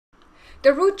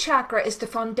The root chakra is the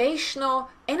foundational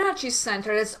energy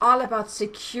center that's all about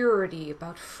security,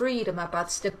 about freedom,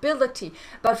 about stability,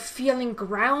 about feeling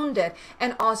grounded,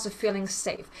 and also feeling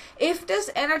safe. If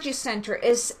this energy center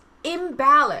is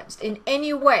imbalanced in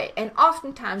any way, and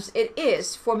oftentimes it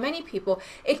is for many people,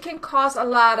 it can cause a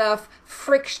lot of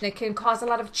friction, it can cause a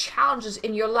lot of challenges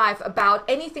in your life about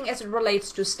anything as it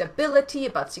relates to stability,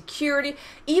 about security,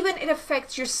 even it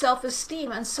affects your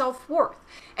self-esteem and self-worth.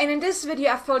 And in this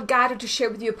video I felt guided to share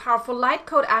with you a powerful light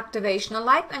code activation, a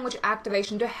light language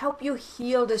activation to help you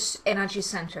heal this energy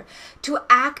center, to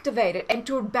activate it and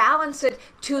to balance it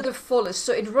to the fullest,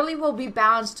 so it really will be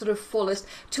balanced to the fullest,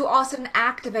 to also then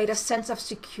activate a sense of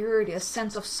security, a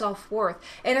sense of self-worth,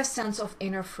 and a sense of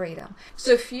inner freedom.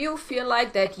 So if you feel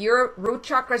like that your root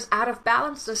chakra is out of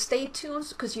balance, so stay tuned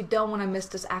because you don't want to miss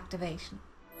this activation.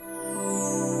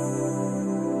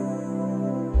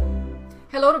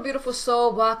 Hello to beautiful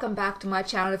soul, welcome back to my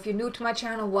channel. If you're new to my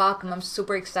channel, welcome. I'm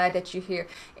super excited that you're here.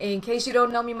 In case you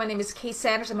don't know me, my name is Kay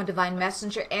Sanders. I'm a divine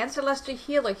messenger and celestial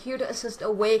healer here to assist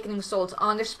awakening souls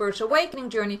on their spiritual awakening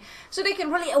journey so they can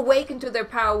really awaken to their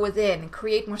power within and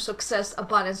create more success,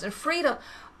 abundance, and freedom,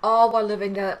 all while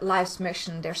living their life's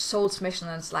mission, their soul's mission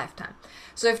in this lifetime.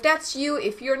 So if that's you,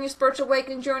 if you're in your spiritual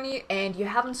awakening journey and you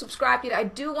haven't subscribed yet, I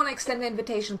do want to extend the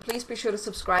invitation. Please be sure to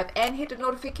subscribe and hit the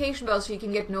notification bell so you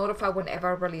can get notified whenever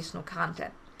I release new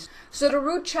content. So the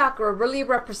root chakra really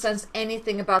represents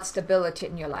anything about stability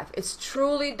in your life. It's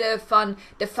truly the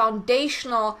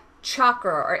foundational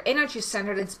chakra or energy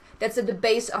center that's at the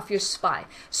base of your spine.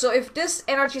 So if this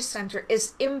energy center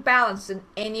is imbalanced in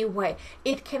any way,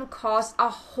 it can cause a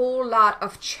whole lot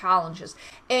of challenges.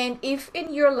 And if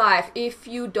in your life, if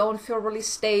you don't feel really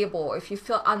stable, if you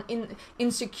feel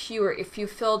insecure, if you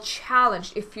feel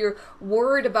challenged, if you're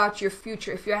worried about your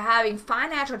future, if you're having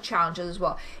financial challenges as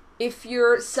well, if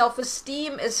your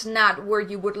self-esteem is not where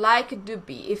you would like it to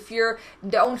be, if you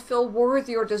don't feel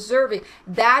worthy or deserving,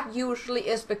 that usually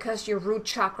is because your root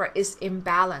chakra is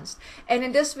imbalanced. And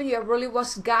in this video, I really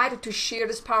was guided to share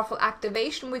this powerful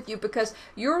activation with you because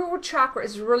your root chakra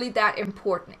is really that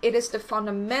important. It is the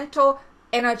fundamental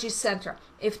energy center.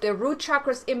 If the root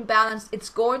chakra is imbalanced, it's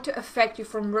going to affect you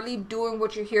from really doing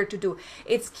what you're here to do.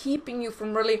 It's keeping you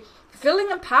from really feeling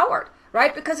empowered.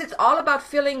 Right? Because it's all about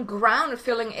feeling grounded,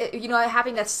 feeling,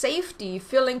 having that safety,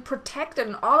 feeling protected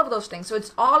and all of those things. So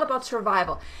it's all about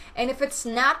survival. And if it's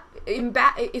not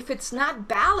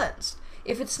balanced,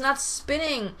 if it's not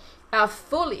spinning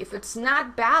fully, if it's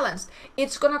not balanced,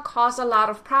 it's going to cause a lot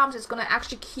of problems. It's going to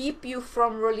actually keep you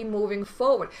from really moving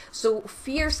forward. So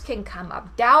fears can come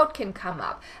up, doubt can come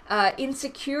up,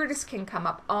 insecurities can come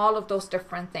up, all of those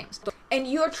different things. And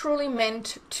you're truly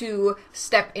meant to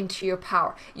step into your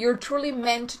power. You're truly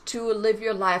meant to live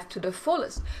your life to the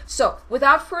fullest. So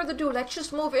without further ado, let's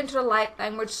just move into the light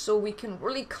language so we can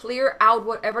really clear out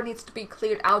whatever needs to be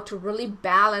cleared out to really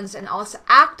balance and also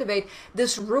activate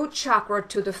this root chakra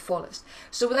to the fullest.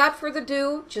 So without further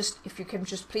ado, if you can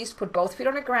just please put both feet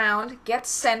on the ground, get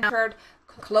centered,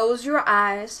 close your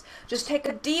eyes, just take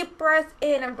a deep breath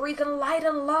in and breathe in light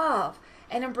and love.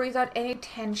 And then breathe out any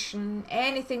tension,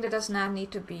 anything that does not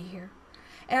need to be here.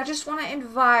 And I just want to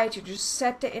invite you to just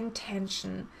set the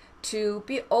intention to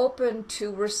be open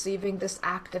to receiving this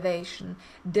activation,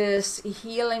 this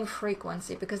healing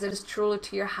frequency, because it is truly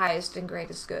to your highest and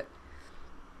greatest good.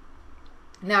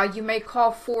 Now you may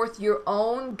call forth your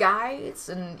own guides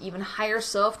and even higher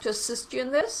self to assist you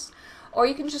in this. Or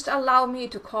you can just allow me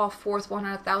to call forth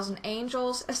 100,000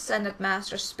 angels, ascended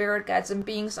masters, spirit guides, and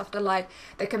beings of the light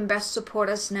that can best support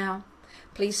us now.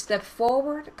 Please step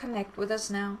forward, connect with us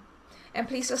now. And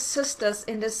please assist us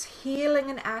in this healing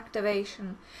and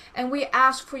activation. And we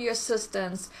ask for your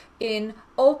assistance in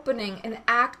opening and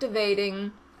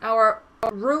activating our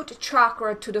root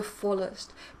chakra to the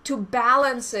fullest, to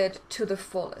balance it to the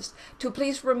fullest, to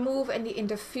please remove any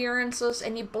interferences,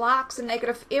 any blocks and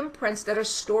negative imprints that are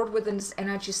stored within this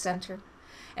energy center.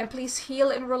 And please heal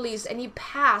and release any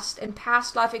past and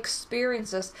past life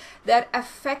experiences that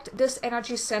affect this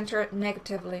energy center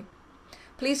negatively.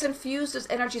 Please infuse this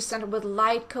energy center with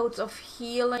light codes of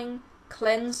healing,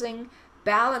 cleansing,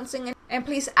 balancing, and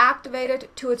please activate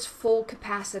it to its full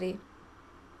capacity.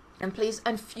 And please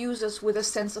infuse us with a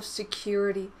sense of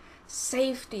security,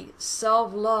 safety,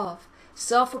 self-love,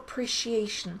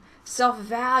 self-appreciation,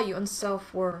 self-value, and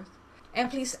self-worth.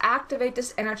 And please activate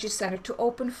this energy center to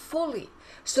open fully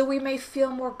so we may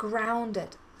feel more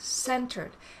grounded,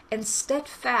 centered, and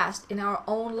steadfast in our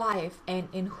own life and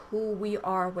in who we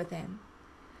are within.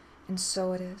 And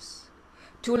so it is.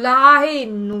 Tu lai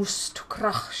nus tu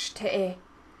krach te e.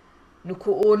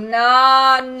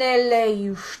 Nukuuna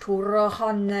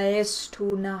neleyusturahana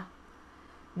estuna.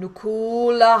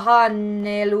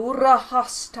 Nukulahanne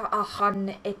lurahasta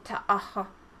ahanne eta aha.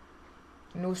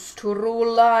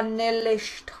 Nusturula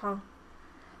nelishta.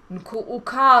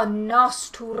 Nukuuka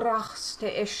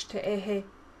nasturachste este ehe.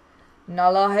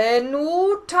 Nalahe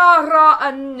nutara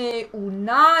anne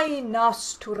unai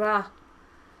nastura.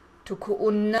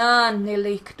 Tukuuna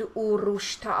neliktu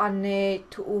urushta ane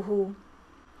tuuhu.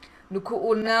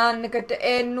 Nukuuna nekate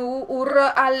enu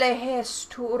ura alehes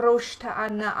tu urushta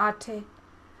ana ate.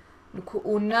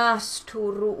 Nukuunas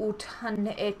turu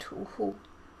utane etuhu.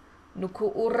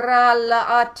 Nukuura la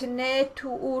atne tu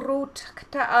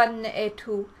urutakta ane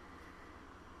etu.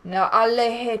 Na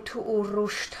alehe tu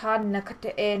urushtan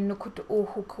kate enu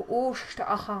kutuhu kuushta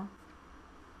aha.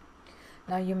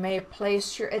 Now you may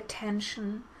place your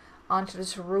attention onto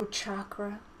this root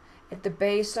chakra at the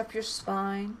base of your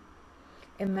spine.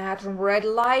 Imagine red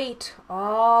light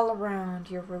all around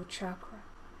your root chakra,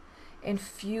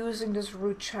 infusing this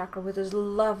root chakra with this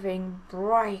loving,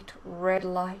 bright red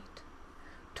light.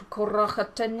 To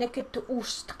korachata nikit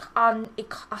ustak an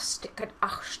ikastik at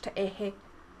achste ehe.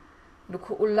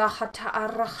 Nuku ulahata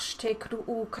arachste kru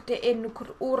ukate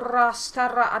enukur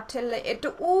urastara atele et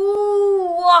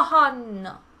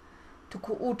uwahan.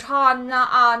 Tuku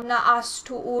utana ana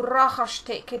astu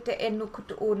urahashte kete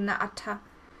enukut una ata.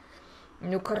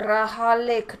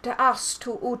 Nukrahale kete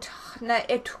astu utna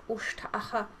et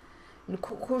ustaha.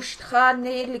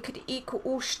 Nukushtrane likit iku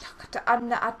ustakta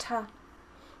anna ata.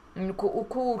 Nuku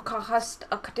ukur kahast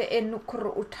akte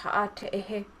enukur utaate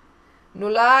ehe.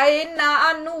 Nulai na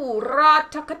anu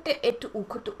ratakate et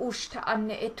ukut usta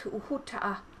anne et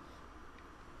uhuta.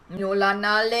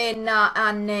 Nula le na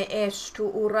ane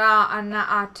estu ura ana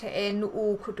ate enu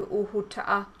ukut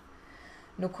uhuta.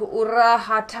 Nuku ura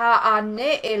hata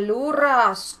ane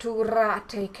elura stura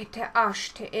te kete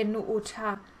ashte enu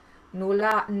uta.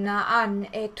 Nula na an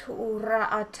et ura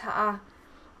ata.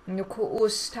 Nuku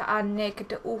usta ane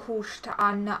kete uhusta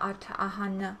ana ata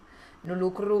ahana.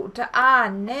 Nulukru uta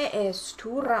ane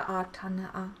estura atana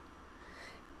a.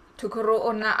 Tukuru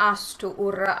ona astu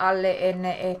ura ale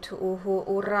ene etu uhu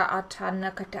ura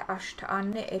atana kata ashta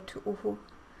ane etu uhu.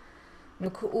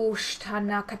 Nuku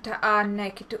ushtana kata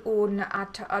ane kita una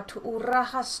ata atu ura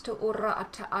hastu ura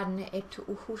ata ane etu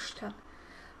uhushta.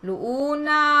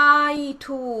 Luuna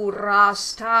itu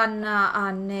rastana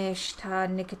aneshta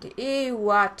nikita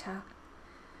iwata.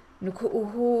 Nuku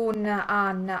uhuna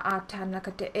ana ata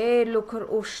nakata lukur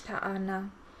ushta ana.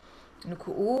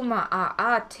 Nuku uma a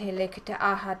ate lekita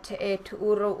aha te etu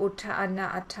uro uta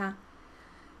ana ata.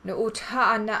 No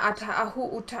uta ana ata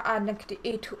ahu uta ana kita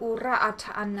etu ura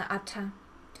ata ana ata.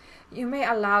 You may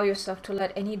allow yourself to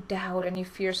let any doubt, any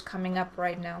fears coming up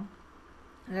right now,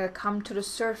 let it come to the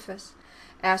surface,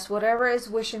 as whatever is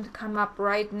wishing to come up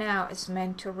right now is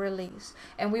meant to release.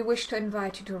 And we wish to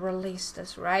invite you to release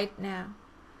this right now,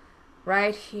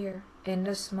 right here, in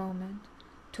this moment.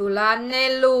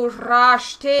 Tulanelu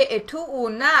rashte etu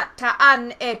una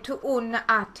ta'an etu una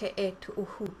ate etu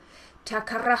uhu.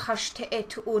 Takarahashte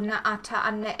etu una ata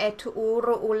ane etu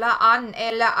uru ula an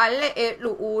ela ale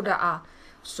elu uraa.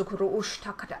 Sukuru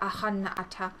ushtakata ahana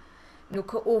ata.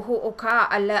 Nuka uhu oka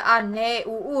ale ane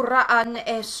uura an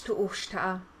estu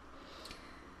ushta.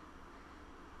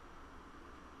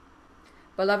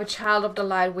 Beloved child of the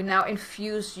light, we now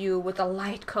infuse you with the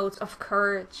light codes of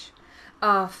courage,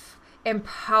 of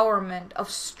empowerment, of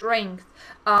strength,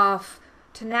 of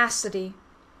tenacity,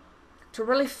 to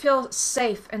really feel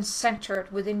safe and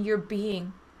centered within your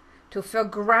being, to feel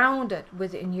grounded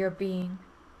within your being,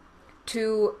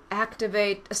 to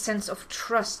activate a sense of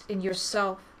trust in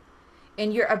yourself,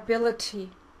 in your ability,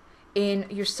 in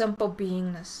your simple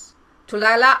beingness.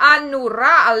 Tulala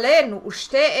anura alenu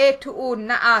uste etu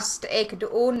una ast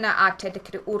ekdu una ate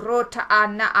dekdu urota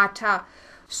ana ata.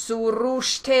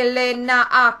 Surushtele na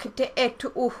akte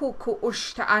etu uhuku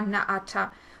ushta ana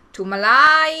ata.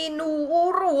 Tumalai nu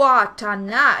uruata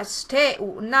na este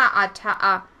una ata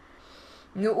a.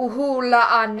 Nu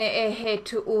uhula ane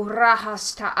ehetu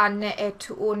urahasta ane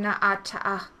etu una ata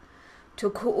a.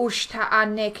 Tuku ushta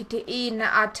ane kite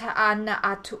ina ata ana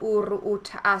atu uru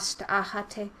uta asta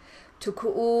ahate.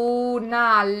 Tuku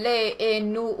una le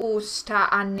enu usta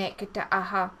ane kita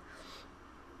aha.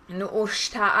 Nu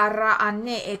ushta ara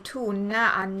ane etu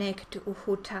na ane kita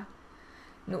uhuta.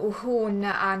 Nu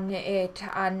uhuna ane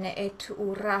etu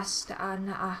urasta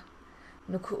ana ah.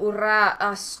 Nuku ura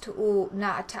astu u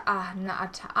na ata ah na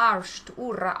ata arshtu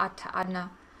ura ata ana.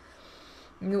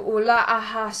 Nu ula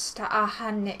ahasta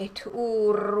ahane etu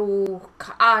uru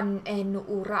kaan enu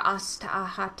ura asta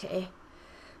ahate.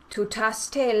 Tu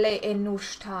tastele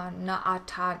enushta na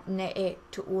ata ne e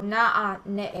tu una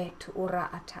ne e tu ura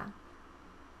ata.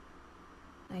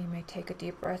 Now you may take a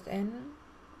deep breath in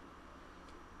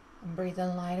and breathe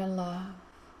in light and love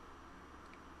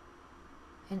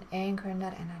and anchor in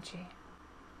that energy.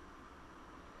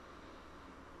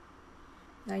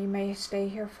 Now you may stay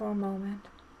here for a moment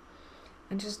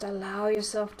and just allow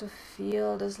yourself to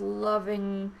feel this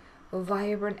loving,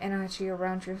 vibrant energy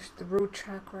around your root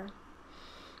chakra,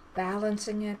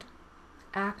 balancing it,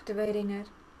 activating it,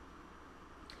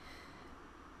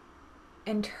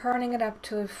 and turning it up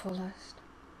to the fullest.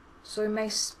 So it may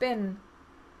spin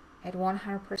at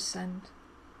 100%.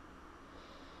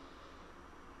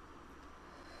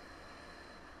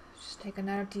 Just take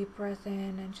another deep breath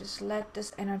in and just let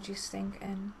this energy sink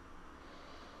in.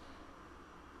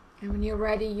 And when you're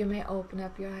ready, you may open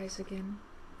up your eyes again.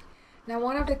 Now,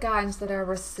 one of the guidance that I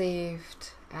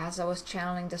received as I was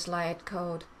channeling this light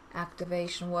code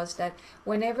activation was that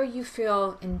whenever you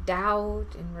feel in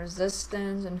doubt, in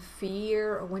resistance, in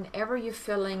fear, or whenever you're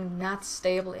feeling not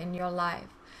stable in your life,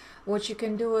 what you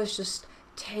can do is just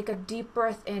take a deep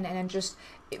breath in and then just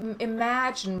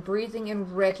imagine breathing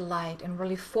in red light and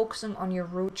really focusing on your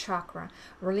root chakra,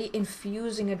 really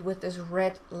infusing it with this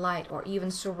red light or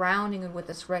even surrounding it with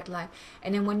this red light.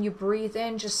 And then when you breathe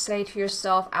in, just say to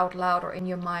yourself out loud or in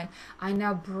your mind, I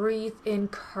now breathe in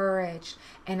courage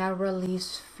and I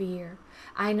release fear.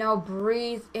 I now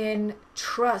breathe in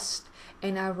trust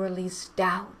and I release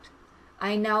doubt.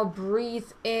 I now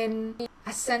breathe in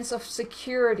a sense of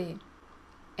security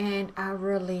and I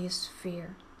release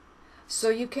fear. So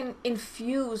you can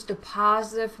infuse the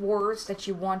positive words that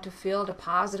you want to feel, the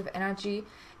positive energy,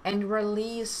 and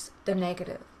release the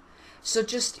negative. So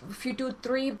just if you do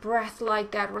 3 breaths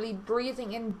like that, really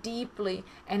breathing in deeply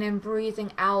and then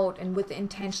breathing out and with the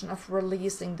intention of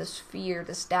releasing this fear,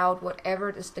 this doubt, whatever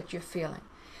it is that you're feeling.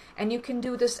 And you can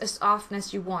do this as often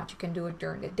as you want. You can do it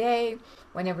during the day,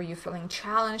 whenever you're feeling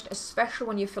challenged, especially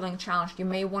when you're feeling challenged. You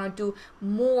may want to do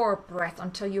more breath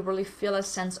until you really feel a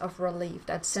sense of relief,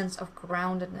 that sense of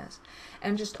groundedness.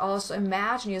 And just also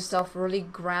imagine yourself really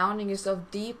grounding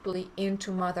yourself deeply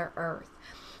into Mother Earth.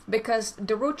 Because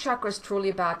the root chakra is truly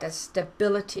about that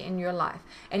stability in your life.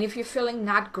 And if you're feeling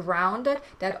not grounded,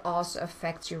 that also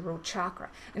affects your root chakra.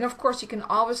 And of course, you can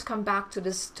always come back to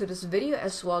this video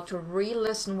as well to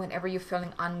re-listen whenever you're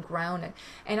feeling ungrounded.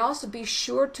 And also be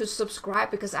sure to subscribe,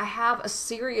 because I have a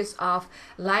series of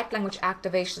light language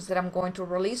activations that I'm going to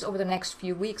release over the next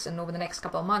few weeks and over the next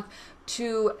couple of months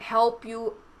to help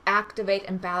you activate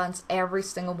and balance every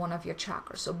single one of your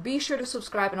chakras. So be sure to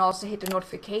subscribe and also hit the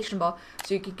notification bell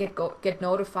so you can get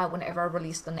notified whenever I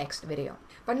release the next video.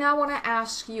 But now I want to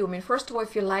ask you, first of all,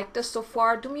 if you liked this so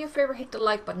far, do me a favor, hit the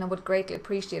like button. I would greatly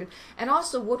appreciate it. And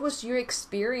also, what was your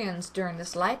experience during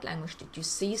this light language? Did you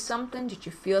see something? Did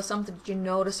you feel something? Did you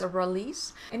notice a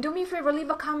release? And do me a favor, leave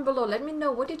a comment below. Let me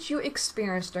know, what did you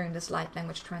experience during this light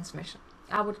language transmission?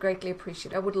 I would greatly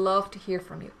appreciate it. I would love to hear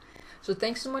from you. So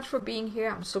thanks so much for being here.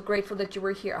 I'm so grateful that you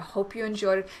were here. I hope you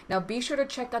enjoyed it. Now be sure to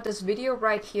check out this video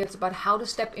right here. It's about how to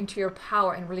step into your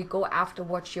power and really go after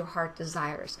what your heart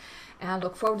desires. And I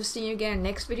look forward to seeing you again in the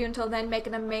next video. Until then, make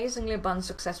an amazingly abundant,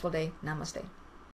 successful day. Namaste.